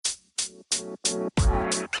Hi,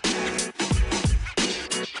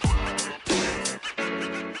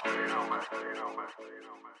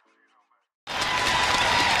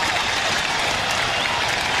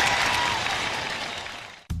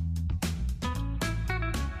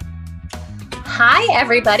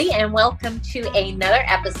 everybody, and welcome to another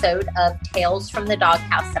episode of Tales from the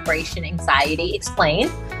Doghouse Separation Anxiety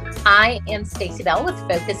Explained. I am Stacey Bell with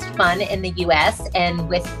Focused Fun in the U.S., and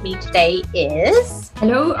with me today is...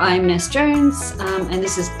 Hello, I'm Ness Jones, and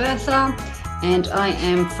this is Bertha, and I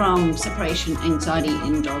am from Separation Anxiety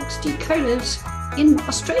in Dogs Decoded in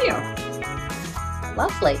Australia.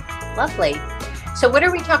 Lovely, lovely. So what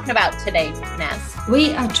are we talking about today, Ness?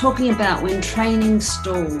 We are talking about when training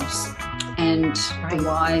stalls and the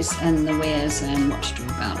whys and the wheres and what to do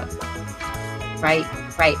about it. Right.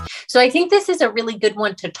 So I think this is a really good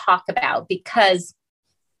one to talk about because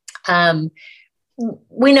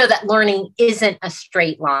we know that learning isn't a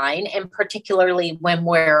straight line, and particularly when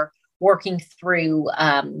we're working through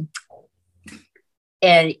a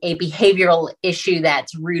behavioral issue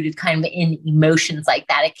that's rooted kind of in emotions like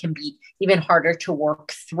that, it can be even harder to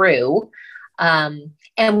work through.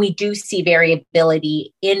 And we do see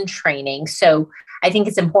variability in training. So I think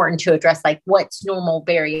it's important to address like what's normal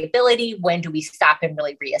variability, when do we stop and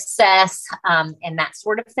really reassess, and that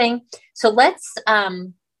sort of thing. So let's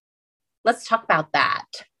talk about that.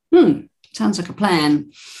 Sounds like a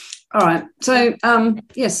plan. All right. So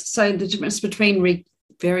yes. So the difference between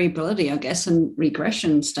variability, I guess, and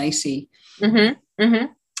regression, Stacey.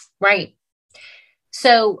 Right.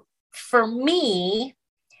 So for me,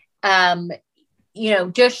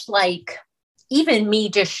 just like even me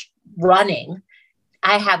just running,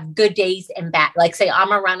 I have good days and bad. Like say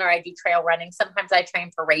I'm a runner, I do trail running. Sometimes I train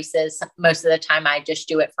for races. Most of the time I just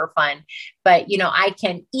do it for fun. But, I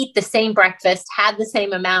can eat the same breakfast, have the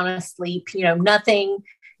same amount of sleep, nothing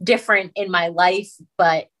different in my life,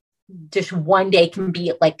 but just one day can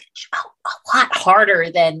be like a lot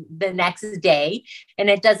harder than the next day. And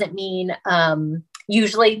it doesn't mean,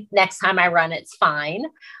 usually next time I run, it's fine.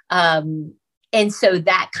 And so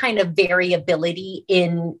that kind of variability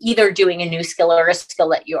in either doing a new skill or a skill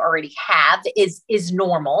that you already have is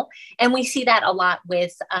normal. And we see that a lot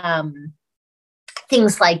with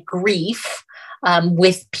things like grief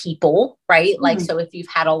with people, right? Like, so if you've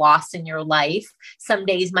had a loss in your life, some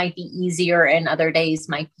days might be easier and other days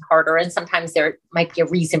might be harder. And sometimes there might be a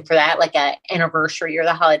reason for that, like an anniversary or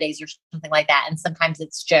the holidays or something like that. And sometimes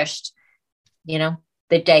it's just,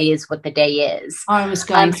 the day is what the day is. I was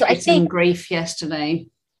going through some grief yesterday.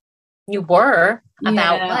 You were?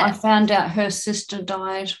 About what? I found out her sister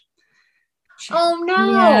died. Oh,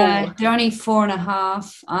 no. Yeah, they're only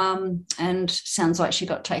 4.5, and sounds like she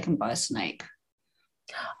got taken by a snake.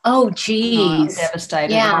 Oh, geez. I'm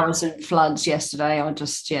devastated. Yeah. I was in floods yesterday. I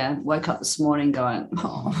just, woke up this morning going,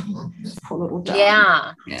 oh, poor little dog.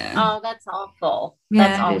 Yeah. Yeah. Oh, that's awful. Yeah,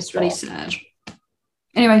 that's awful. It's really sad.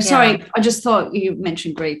 Anyway, sorry, I just thought you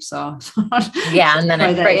mentioned grief, so yeah, and then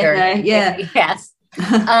I triggered. Yes.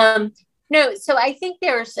 No, so I think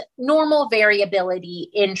there's normal variability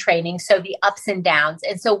in training, so the ups and downs.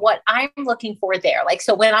 And so what I'm looking for there, like,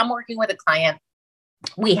 so when I'm working with a client,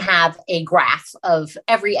 we have a graph of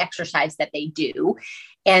every exercise that they do.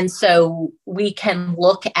 And so we can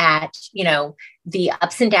look at, the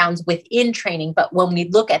ups and downs within training. But when we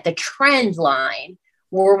look at the trend line,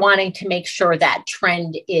 we're wanting to make sure that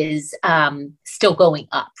trend is still going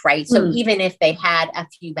up, right? So even if they had a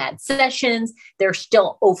few bad sessions, they're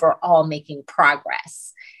still overall making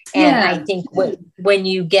progress. And I think when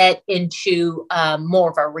you get into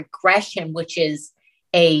more of a regression, which is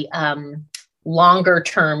a longer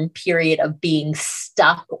term period of being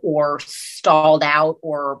stuck or stalled out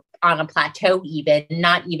or on a plateau, even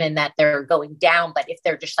not even that they're going down, but if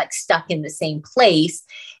they're just like stuck in the same place,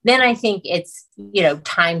 then I think it's,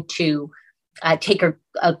 time to take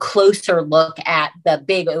a closer look at the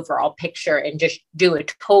big overall picture and just do a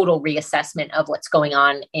total reassessment of what's going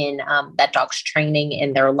on in that dog's training,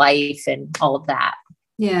 in their life and all of that.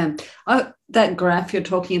 Yeah. That graph you're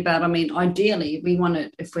talking about, I mean, ideally we want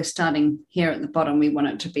it, if we're starting here at the bottom, we want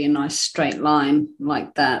it to be a nice straight line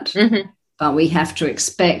like that. But we have to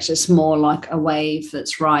expect it's more like a wave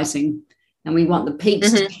that's rising, and we want the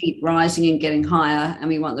peaks to keep rising and getting higher, and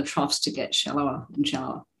we want the troughs to get shallower and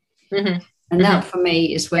shallower. And that for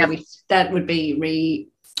me is where that would be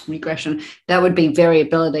regression. That would be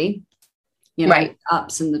variability, right?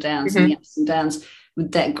 Ups and the downs and the ups and downs.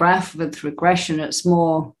 With that graph with regression, it's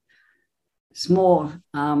more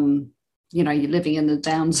you're living in the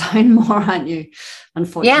down zone more, aren't you?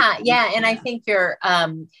 Unfortunately. Yeah. And I think you're,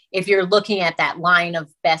 if you're looking at that line of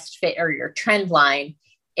best fit or your trend line,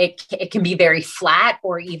 it can be very flat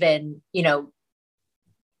or even,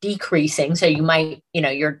 decreasing. So you might,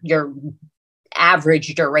 your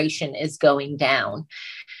average duration is going down.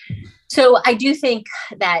 So I do think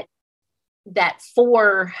that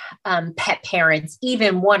for pet parents,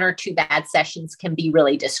 even 1 or 2 bad sessions can be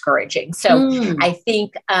really discouraging. So I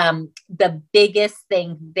think the biggest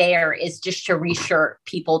thing there is just to reassure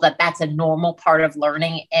people that that's a normal part of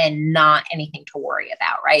learning and not anything to worry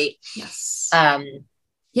about, right? Yes. To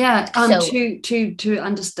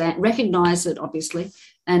understand, recognize it, obviously,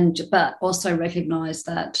 but also recognize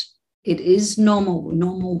that it is normal, and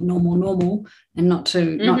not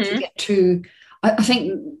to get too. I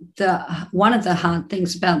think one of the hard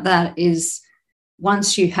things about that is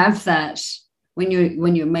once you have that, when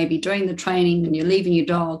you're maybe doing the training and you're leaving your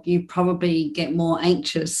dog, you probably get more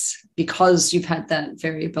anxious because you've had that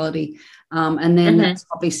variability, and then that's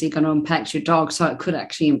obviously going to impact your dog. So it could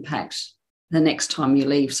actually impact the next time you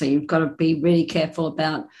leave. So you've got to be really careful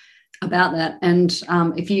about that. And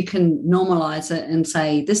if you can normalize it and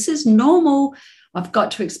say, this is normal, I've got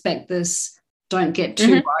to expect this. Don't get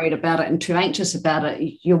too worried about it and too anxious about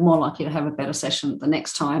it. You're more likely to have a better session the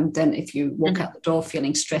next time than if you walk out the door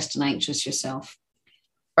feeling stressed and anxious yourself.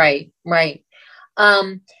 Right.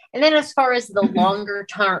 And then as far as the longer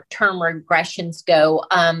term regressions go,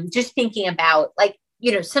 just thinking about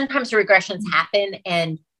sometimes regressions happen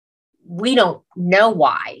and we don't know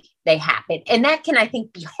why they happen. And that can, I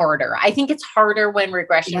think, be harder. I think it's harder when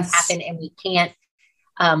regressions happen and we can't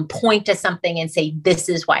point to something and say, this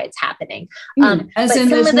is why it's happening. As in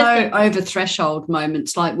there's no over threshold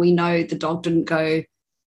moments. Like we know the dog didn't go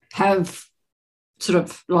have sort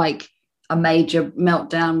of like a major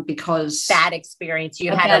meltdown because bad experience.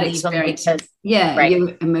 You had to leave them because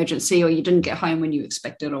your emergency, or you didn't get home when you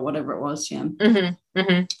expected, or whatever it was.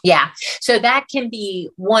 Yeah. So that can be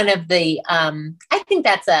one of the. I think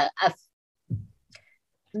that's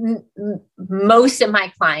most of my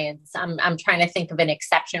clients. I'm trying to think of an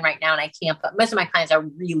exception right now, and I can't. But most of my clients are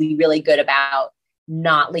really, really good about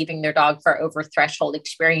not leaving their dog for over threshold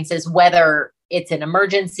experiences, whether it's an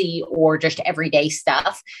emergency or just everyday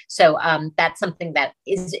stuff. So that's something that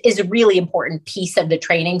is a really important piece of the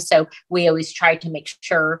training. So we always try to make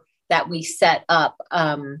sure that we set up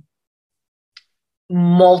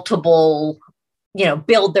multiple,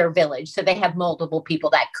 build their village. So they have multiple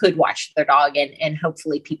people that could watch their dog and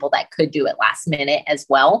hopefully people that could do it last minute as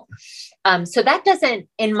well. So that doesn't,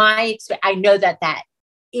 in my experience, I know that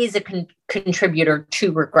is a contributor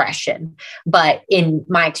to regression. But in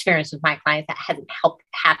my experience with my clients, that hasn't helped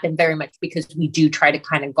happen very much because we do try to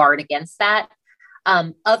kind of guard against that.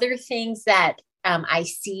 Other things that I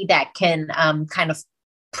see that can kind of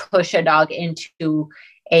push a dog into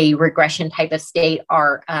a regression type of state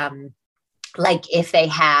are like if they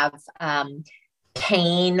have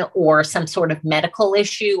pain or some sort of medical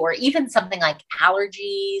issue, or even something like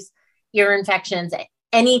allergies, ear infections,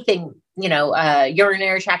 anything,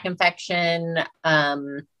 urinary tract infection,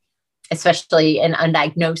 especially an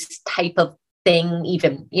undiagnosed type of thing,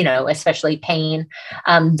 even, especially pain,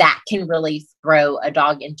 that can really throw a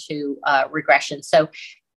dog into regression. So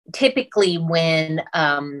typically when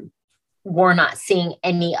we're not seeing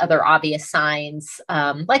any other obvious signs,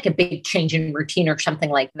 like a big change in routine or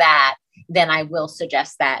something like that, then I will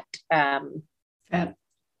suggest that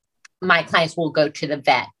my clients will go to the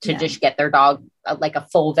vet to just get their dog like a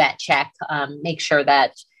full vet check, make sure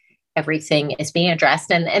that everything is being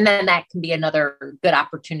addressed. And then that can be another good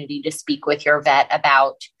opportunity to speak with your vet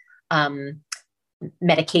about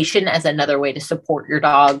medication as another way to support your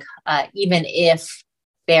dog. Even if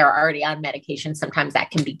they're already on medication, sometimes that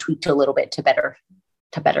can be tweaked a little bit to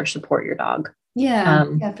better support your dog.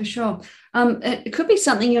 Yeah, for sure. It could be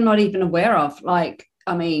something you're not even aware of. Like,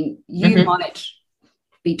 I mean, you might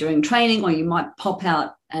be doing training, or you might pop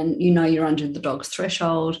out and you're under the dog's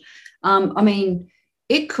threshold. I mean,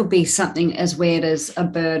 it could be something as weird as a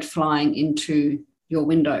bird flying into your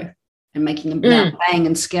window and making a loud bang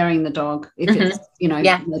and scaring the dog if it's,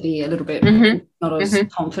 maybe a little bit not as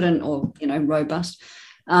confident or, robust.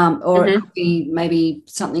 Or it could be maybe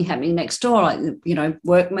something happening next door, like,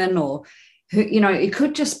 workmen, or who, it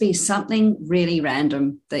could just be something really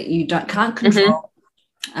random that you can't control.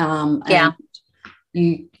 And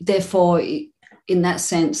you, therefore, in that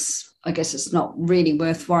sense, I guess it's not really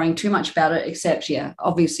worth worrying too much about it, except,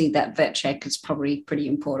 obviously that vet check is probably pretty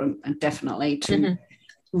important, and definitely to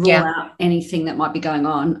rule out anything that might be going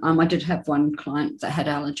on. I did have one client that had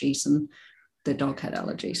allergies, and the dog had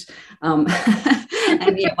allergies. And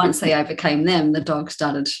once they overcame them, the dog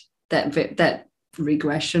started that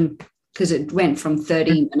regression, because it went from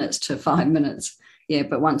 30 minutes to 5 minutes.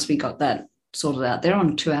 But once we got that sorted out. They're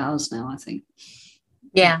on 2 hours now, I think.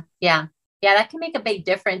 Yeah. That can make a big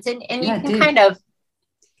difference. And you can kind of,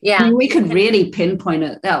 I mean, we could really pinpoint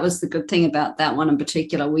it. That was the good thing about that one in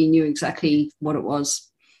particular. We knew exactly what it was.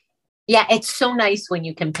 Yeah, it's so nice when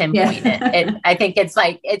you can pinpoint it. And I think it's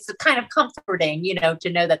kind of comforting, to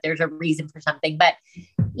know that there's a reason for something. But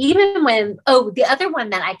even when, the other one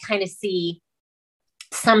that I kind of see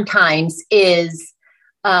sometimes is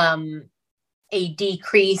a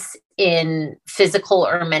decrease in physical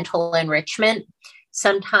or mental enrichment.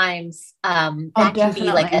 Sometimes that can be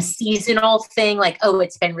like a seasonal thing, like,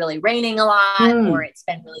 it's been really raining a lot or it's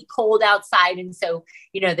been really cold outside. And so,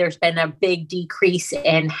 there's been a big decrease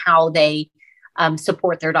in how they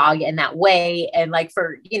support their dog in that way. And like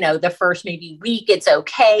for, the first maybe week, it's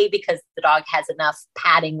okay because the dog has enough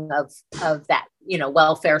padding of that,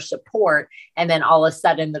 welfare support. And then all of a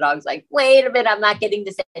sudden the dog's like, wait a minute, I'm not getting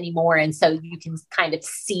this anymore. And so you can kind of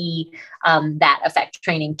see that affect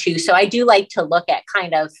training too. So I do like to look at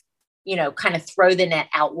kind of throw the net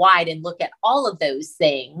out wide and look at all of those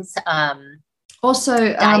things.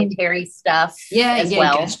 Also dietary stuff. As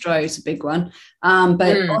well. Gastro is a big one.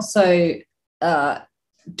 But also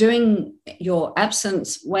doing your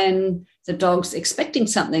absence when the dog's expecting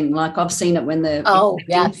something. Like I've seen it when they're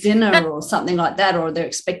expecting dinner or something like that, or they're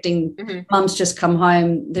expecting mum's just come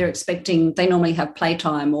home, they normally have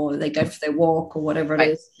playtime or they go for their walk or whatever it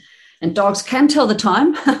is. And dogs can tell the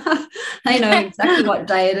time. They know exactly what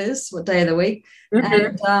day it is, what day of the week.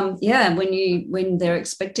 And when they're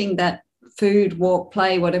expecting that food, walk,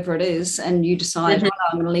 play, whatever it is, and you decide, I'm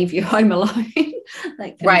going to leave you home alone,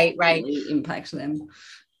 that can really impact them.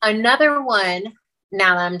 Another one,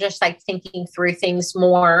 now that I'm just like thinking through things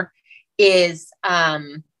more, is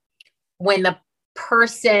when the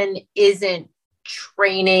person isn't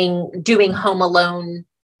doing home alone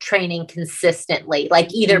training consistently,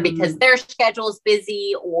 like either because their schedule is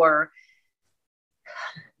busy or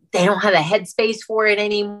they don't have a headspace for it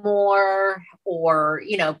anymore, or,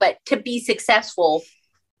 but to be successful,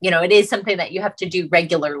 it is something that you have to do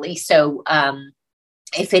regularly. So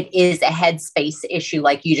if it is a headspace issue,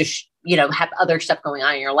 like you just, have other stuff going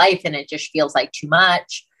on in your life and it just feels like too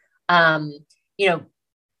much,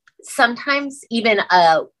 sometimes even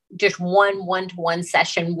just one-to-one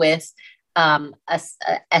session with a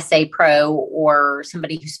SA pro or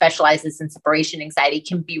somebody who specializes in separation anxiety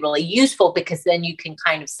can be really useful, because then you can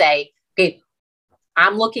kind of say, okay,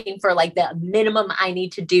 I'm looking for like the minimum I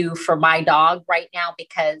need to do for my dog right now,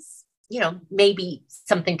 because, maybe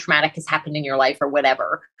something traumatic has happened in your life or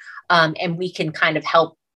whatever. And we can kind of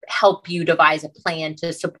help you devise a plan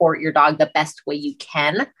to support your dog the best way you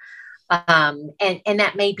can. And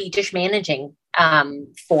that may be just managing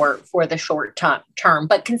for the short term,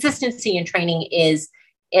 but consistency in training is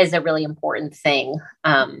a really important thing.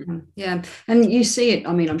 And you see it.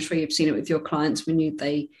 I mean, I'm sure you've seen it with your clients when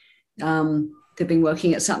they've been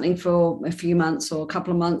working at something for a few months or a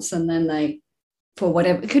couple of months, and then for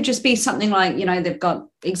whatever, it could just be something like, they've got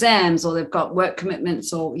exams or they've got work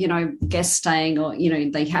commitments or, guest staying, or,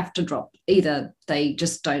 they have to drop, either they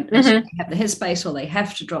just don't have the headspace or they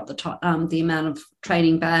have to drop the amount of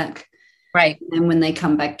training back. Right. And when they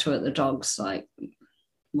come back to it, the dog's like,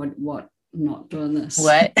 what, not doing this.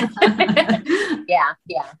 What? Yeah.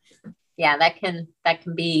 That can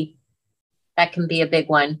be a big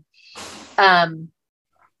one.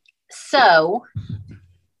 So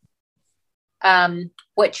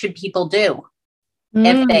what should people do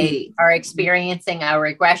if they are experiencing a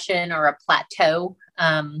regression or a plateau?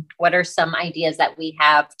 What are some ideas that we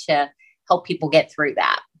have to help people get through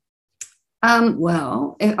that?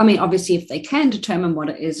 Obviously, if they can determine what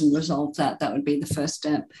it is and resolve that would be the first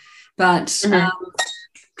step. But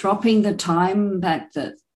dropping the time back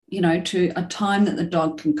to a time that the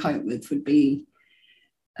dog can cope with would be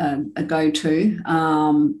a go-to.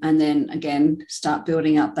 And then again, start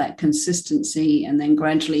building up that consistency, and then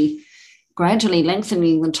gradually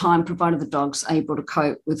lengthening the time, provided the dog's able to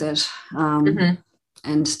cope with it,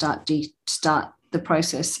 and start the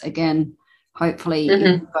process again. Hopefully it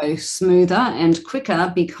will go smoother and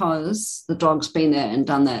quicker because the dog's been there and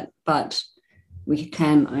done that, but we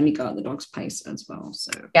can only go at the dog's pace as well.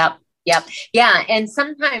 So Yep. Yeah. And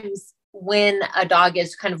sometimes when a dog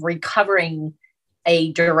is kind of recovering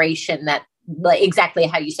a duration that, like exactly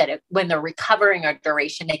how you said it, when they're recovering a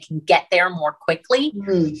duration, they can get there more quickly,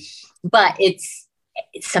 but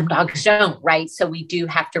some dogs don't, right? So we do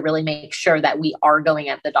have to really make sure that we are going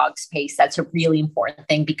at the dog's pace. That's a really important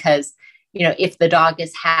thing, because if the dog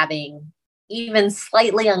is having even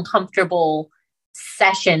slightly uncomfortable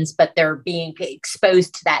sessions, but they're being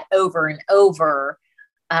exposed to that over and over,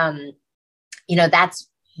 that's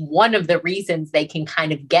one of the reasons they can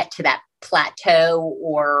kind of get to that plateau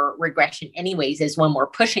or regression anyways is when we're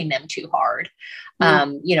pushing them too hard,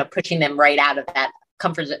 pushing them right out of that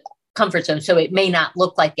comfort zone. So it may not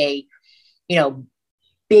look like a,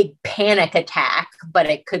 big panic attack, but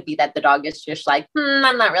it could be that the dog is just like,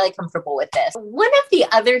 I'm not really comfortable with this. One of the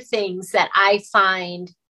other things that I find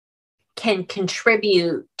can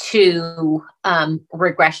contribute to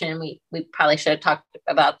regression, we probably should have talked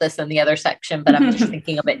about this in the other section, but I'm just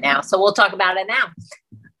thinking of it now. So we'll talk about it now.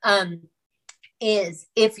 Is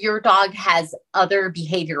if your dog has other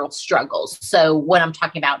behavioral struggles. So what I'm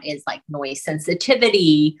talking about is like noise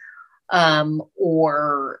sensitivity,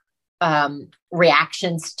 or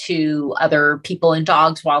reactions to other people and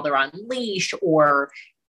dogs while they're on leash, or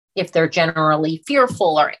if they're generally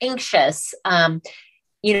fearful or anxious,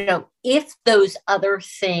 if those other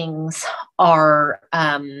things are,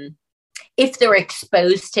 if they're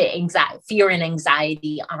exposed to fear and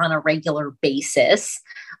anxiety on a regular basis,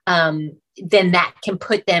 then that can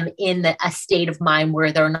put them in a state of mind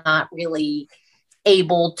where they're not really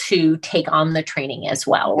able to take on the training as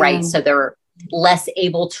well, right? So they're less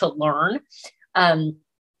able to learn. And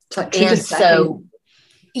so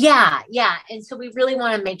we really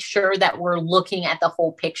want to make sure that we're looking at the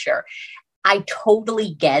whole picture. I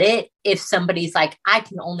totally get it if somebody's like, I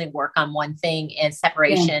can only work on one thing, and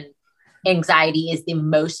separation anxiety is the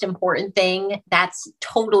most important thing. That's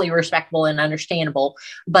totally respectable and understandable.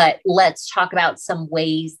 But let's talk about some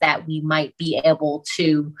ways that we might be able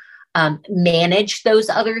to manage those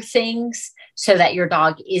other things so that your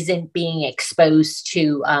dog isn't being exposed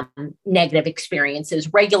to negative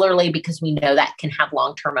experiences regularly, because we know that can have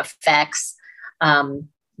long-term effects,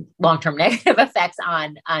 long-term negative effects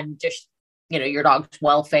on just, your dog's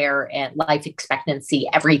welfare and life expectancy,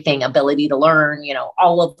 everything, ability to learn,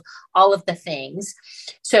 all of the things.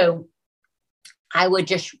 So I would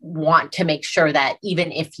just want to make sure that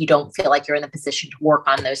even if you don't feel like you're in the position to work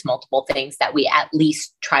on those multiple things, that we at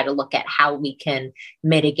least try to look at how we can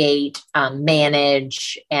mitigate,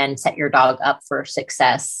 manage, and set your dog up for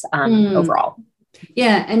success overall.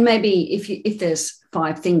 Yeah. And maybe if there's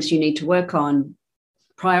 5 things you need to work on,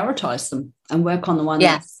 prioritize them and work on the one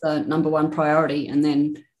that's the number one priority, and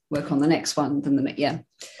then work on the next one.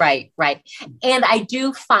 Right. And I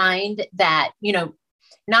do find that,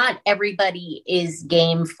 not everybody is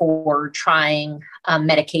game for trying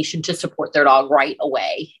medication to support their dog right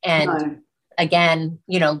away. And again,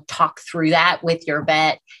 talk through that with your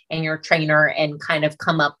vet and your trainer and kind of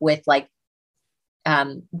come up with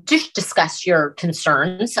just discuss your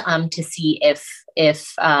concerns to see if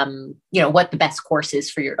what the best course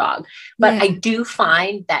is for your dog. But I do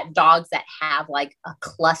find that dogs that have like a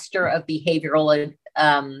cluster of behavioral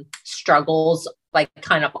struggles, like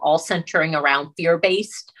kind of all centering around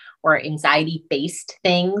fear-based or anxiety-based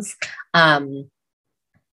things, I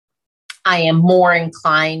am more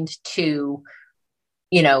inclined to,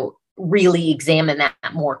 really examine that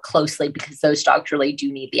more closely, because those dogs really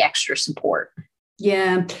do need the extra support.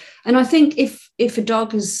 Yeah. And I think if a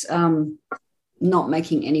dog is not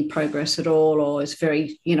making any progress at all, or is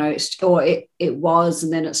very, or it was,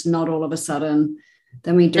 and then it's not all of a sudden,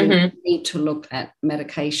 then we do need to look at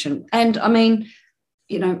medication. And I mean,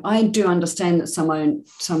 I do understand that some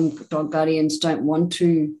dog guardians don't want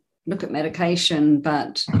to look at medication,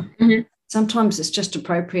 but sometimes it's just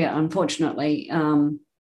appropriate, unfortunately.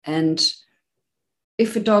 And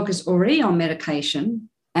if a dog is already on medication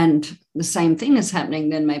and the same thing is happening,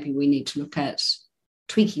 then maybe we need to look at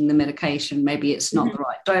tweaking the medication. Maybe it's not the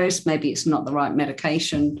right dose, maybe it's not the right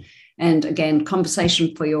medication. And again,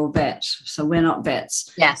 conversation for your vet. So we're not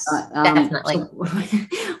vets. Yes, definitely. So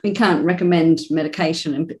we can't recommend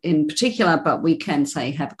medication in particular, but we can say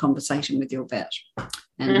have a conversation with your vet.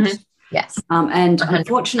 And yes. And 100%.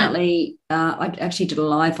 Unfortunately, I actually did a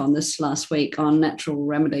live on this last week on natural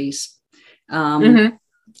remedies. And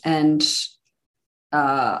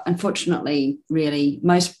unfortunately, really,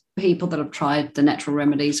 most people that have tried the natural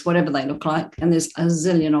remedies, whatever they look like, and there's a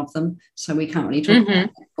zillion of them, so we can't really talk about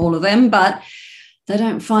all of them, but they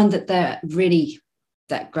don't find that they're really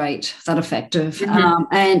that great, that effective.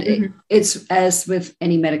 It's as with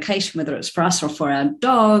any medication, whether it's for us or for our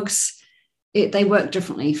dogs, they work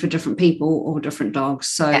differently for different people or different dogs.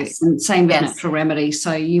 So and same with natural remedies.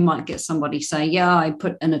 So you might get somebody say, I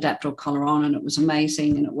put an Adaptil collar on and it was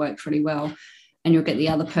amazing and it worked really well. And you'll get the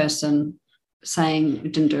other person saying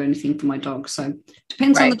it didn't do anything for my dog. So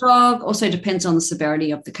depends on the dog, also depends on the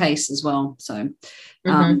severity of the case as well. So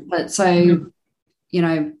at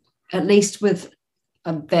least with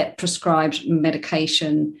a vet prescribed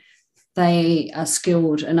medication, they are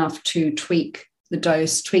skilled enough to tweak the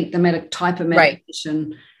dose, tweak the type of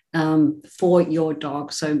medication for your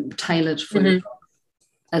dog. So tailored for your dog,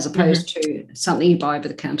 as opposed to something you buy over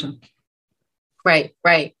the counter. Right.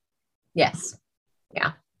 Yes.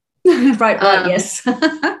 Yeah. right. Yes.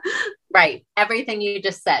 right. Everything you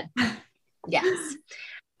just said. Yes.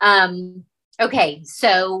 Okay.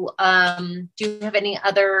 So, do you have any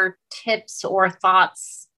other tips or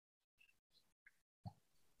thoughts?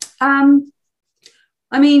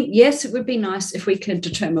 I mean, yes, it would be nice if we could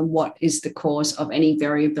determine what is the cause of any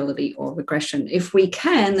variability or regression. If we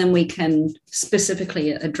can, then we can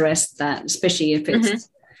specifically address that, especially if it's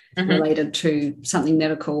related to something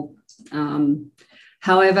medical.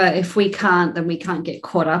 However, if we can't, then we can't get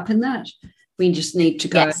caught up in that. We just need to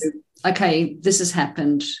go, okay, this has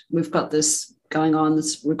happened. We've got this going on,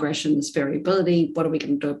 this regression, this variability. What are we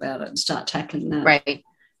going to do about it? And start tackling that. Right.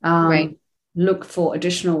 Right. Look for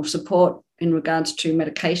additional support in regards to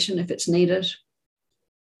medication if it's needed.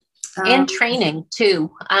 And training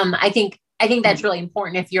too. I think that's really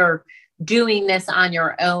important. If you're doing this on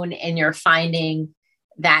your own and you're finding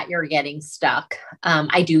that you're getting stuck,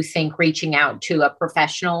 I do think reaching out to a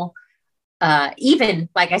professional, even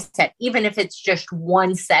like I said, even if it's just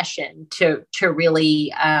one session to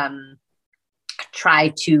really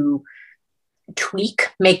try to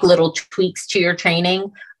make little tweaks to your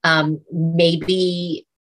training. Maybe,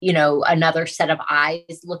 another set of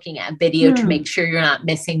eyes looking at video to make sure you're not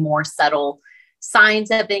missing more subtle signs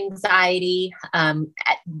of anxiety.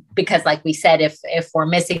 Because like we said, if we're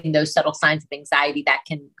missing those subtle signs of anxiety, that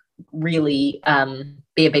can really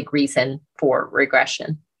be a big reason for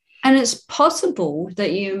regression. And it's possible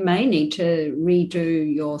that you may need to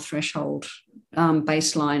redo your threshold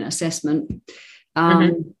baseline assessment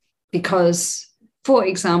because, for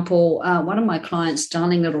example, one of my clients,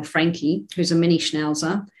 darling little Frankie, who's a mini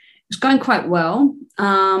schnauzer, is going quite well.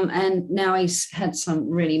 And now he's had some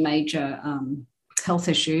really major health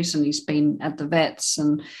issues, and he's been at the vets,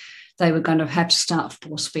 and they were going to have to start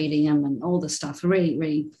force feeding him and all this stuff, really,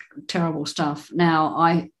 really terrible stuff.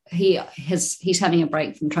 Now he's having a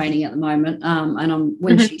break from training at the moment. And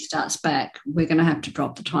when she starts back, we're going to have to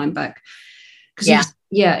drop the time back.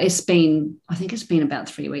 It's been about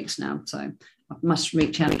 3 weeks now. So I must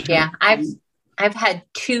reach out to her. I've had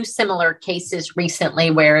 2 similar cases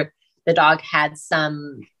recently where the dog had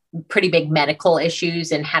some pretty big medical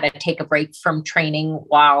issues and had to take a break from training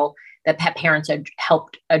while the pet parents had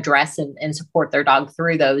helped address and support their dog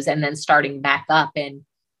through those, and then starting back up. And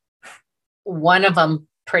one of them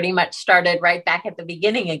pretty much started right back at the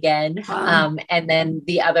beginning again. Wow. And then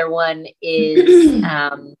the other one is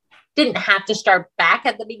didn't have to start back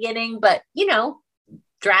at the beginning, but,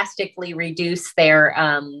 drastically reduce their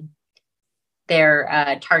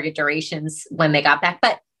target durations when they got back.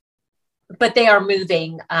 But they are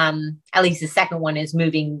moving, at least the second one is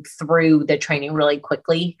moving through the training really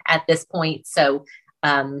quickly at this point. So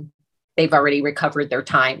they've already recovered their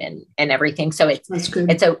time and everything. So it's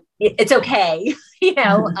okay,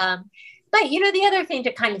 but the other thing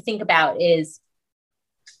to kind of think about is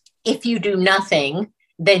if you do nothing,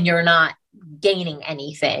 then you're not gaining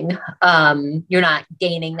anything. You're not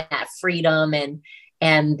gaining that freedom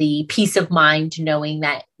and the peace of mind knowing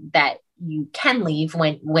that you can leave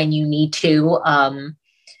when you need to.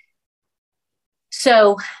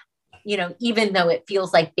 So, even though it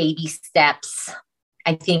feels like baby steps,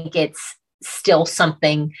 I think it's still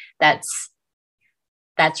something that's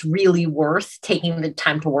really worth taking the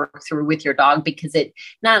time to work through with your dog, because it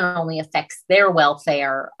not only affects their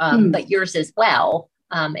welfare, but yours as well.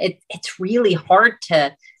 It's really hard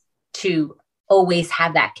to always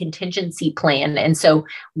have that contingency plan. And so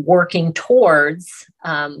working towards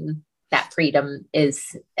that freedom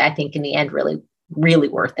is, I think, in the end, really, really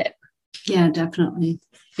worth it. Yeah, definitely.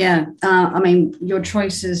 Yeah. Your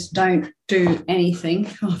choices: don't do anything.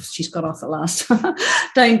 Oh, she's got off at last.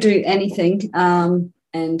 Don't do anything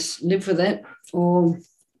and live with it, or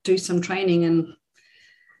do some training and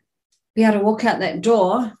be able to walk out that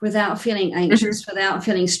door without feeling anxious, without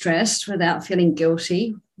feeling stressed, without feeling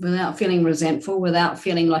guilty, without feeling resentful, without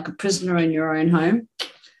feeling like a prisoner in your own home.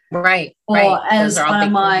 Right. Or as one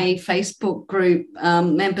of my Facebook group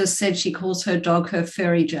members said, she calls her dog her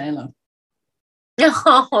furry jailer.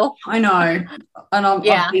 Oh. I know. And I've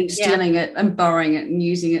been stealing it and borrowing it and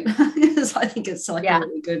using it. I think it's like a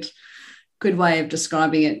really good way of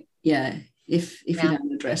describing it. Yeah. If you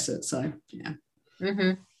don't address it. So, yeah.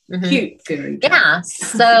 Cute furry jailer. Yeah.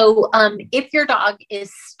 So if your dog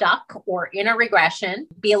is stuck or in a regression,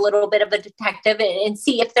 be a little bit of a detective and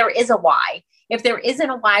see if there is a why. if there isn't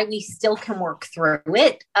a why, we still can work through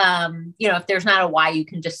it. If there's not a why you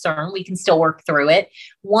can discern, we can still work through it.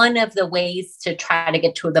 One of the ways to try to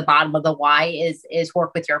get to the bottom of the why is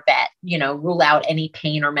work with your vet, rule out any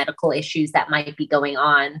pain or medical issues that might be going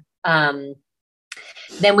on.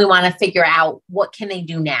 Then we want to figure out what can they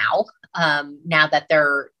do now that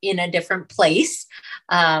they're in a different place,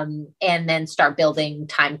 and then start building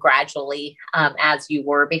time gradually as you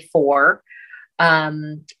were before.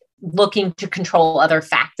 Looking to control other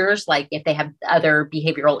factors, like if they have other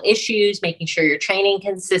behavioral issues, making sure you're training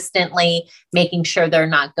consistently, making sure they're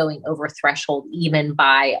not going over threshold even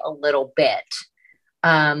by a little bit,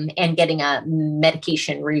 and getting a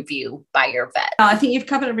medication review by your vet. I think you've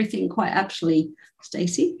covered everything quite aptly,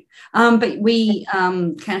 Stacey. But we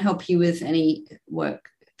can help you with any work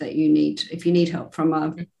that you need. If you need help from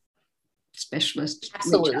a specialist,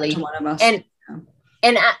 absolutely, reach out to one of us.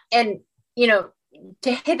 And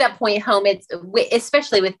to hit that point home, it's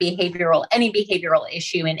especially with any behavioral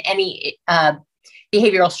issue and any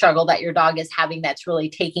behavioral struggle that your dog is having that's really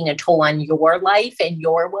taking a toll on your life and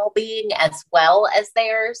your well-being as well as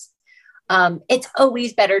theirs. It's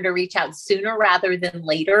always better to reach out sooner rather than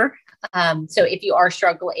later. So if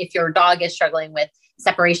your dog is struggling with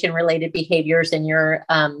separation related behaviors and you're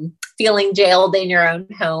feeling jailed in your own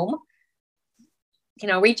home,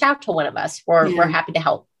 reach out to one of us. We're happy to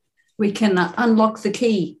help. We can unlock the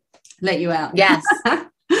key, let you out. Yes.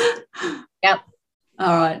 Yep.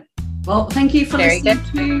 All right. Well, thank you for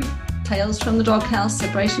listening to Tales from the Doghouse,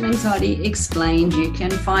 Separation Anxiety Explained. You can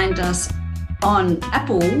find us on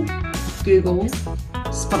Apple, Google,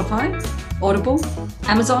 Spotify, Audible,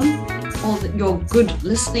 Amazon, all your good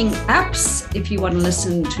listening apps. If you want to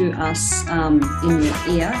listen to us in your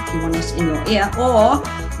ear, if you want us in your ear, or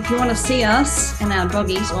if you want to see us and our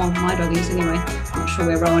doggies, or my doggies anyway, I'm not sure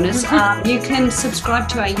where Rowan is, you can subscribe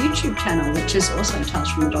to our YouTube channel, which is also Tales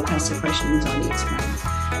from the Doghouse, Separation Anxiety Explained.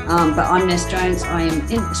 But I'm Ness Jones. I am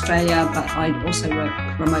in Australia, but I also work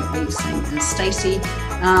remotely, same as Stacey,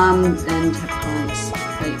 and have clients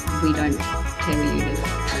that we don't care where you live.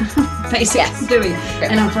 Basically, do we?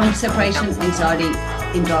 And I'm from Separation Anxiety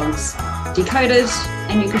in Dogs Decoded,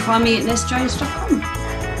 and you can find me at nessjones.com.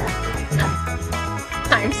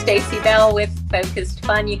 I'm Stacey Bell with Focused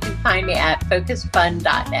Fun. You can find me at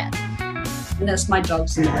focusedfun.net. And that's my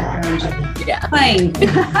dogs in the background. Yeah. Playing.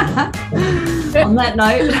 On that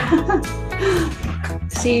note,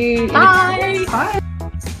 see you. Bye.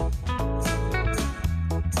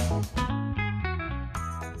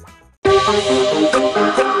 Bye.